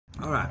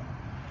All right.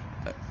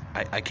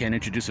 I can't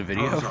introduce a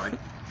video. Oh, sorry.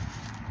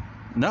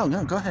 No,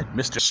 go ahead,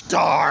 Mr.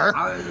 Star.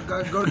 I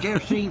go to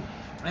KFC.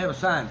 I have a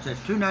sign that says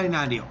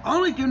 $2.99 deal.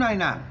 Only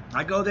 $2.99.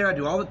 I go there. I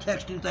do all the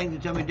texting things they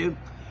tell me to do.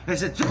 They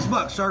said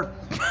 $6, sir.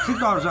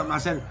 $6 something. I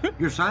said,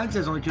 your sign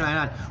says only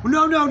 $2.99.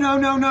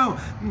 Well, no.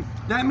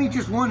 That means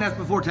just one. That's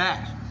before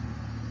tax.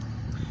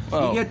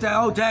 Well, You get the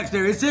old tax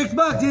there. It's $6.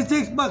 It's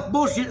 $6.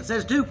 Bullshit. It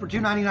says 2 for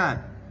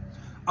 $2.99.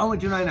 Only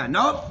 $2.99.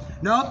 Nope.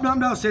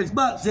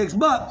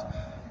 $6.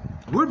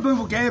 We're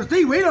Booneville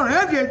KFC. We don't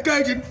have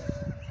education.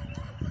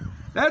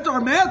 That's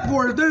our math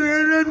board.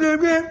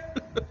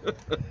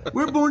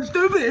 We're born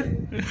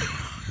stupid.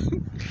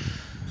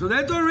 So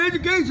that's our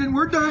education.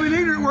 We're dumb and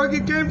ignorant. Work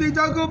at KFC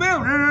Taco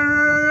Bell.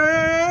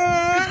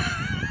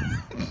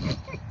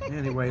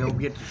 Anyway, don't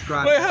get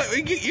subscribed. well,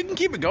 you can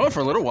keep it going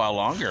for a little while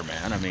longer,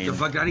 man. I mean, The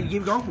fuck I need to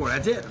keep going for.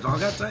 That's it. That's all I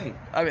got to say.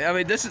 I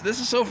mean, this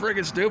is so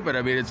friggin' stupid.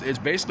 I mean, it's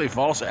basically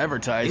false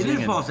advertising. It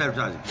is false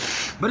advertising.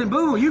 But in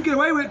Booneville, you get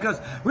away with it because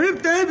we're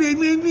dumb.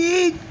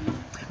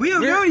 We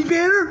don't know any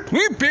better.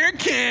 We're beer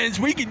cans.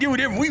 We can do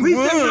whatever we We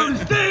want. stay on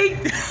the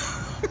state.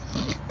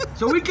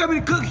 So we come in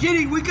and cook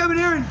shitty. We come in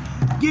here and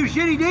give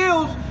shitty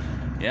deals.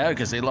 Yeah,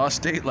 because they lost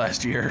state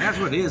last year. That's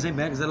what it is. They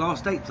mad because they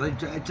lost state. So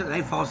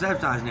they false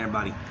advertising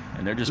everybody.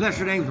 And they're just Unless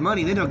your name's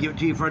money, then they'll give it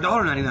to you for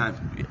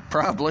 $1.99.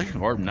 probably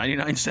or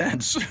 99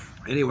 cents.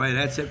 Anyway,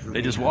 that's it for me.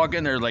 They just walk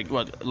in there like,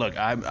 look,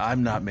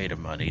 I'm not made of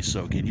money,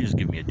 so can you just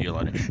give me a deal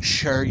on it?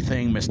 Sure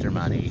thing, Mr.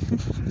 Money.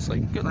 It's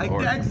like, good Like,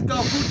 Lord.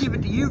 we'll give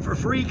it to you for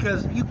free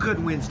because you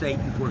couldn't win state,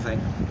 you poor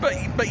thing.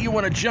 But you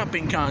won a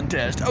jumping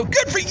contest. Oh,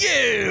 good for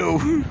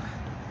you!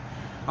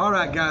 All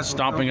right, guys.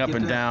 Stomping Don't up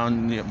and forget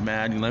down,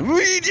 mad, and like,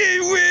 we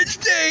did win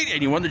state,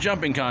 and you won the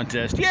jumping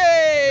contest. Don't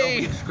Yay!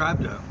 forget to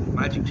subscribe to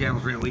my two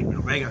channels, Rant and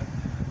Omega,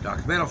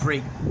 Dr. Mental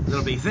Freak,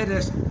 Little B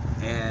Fitness,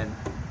 and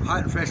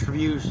Hot and Fresh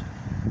Reviews,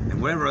 and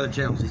whatever other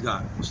channels he's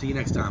got. We'll see you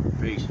next time.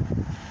 Peace.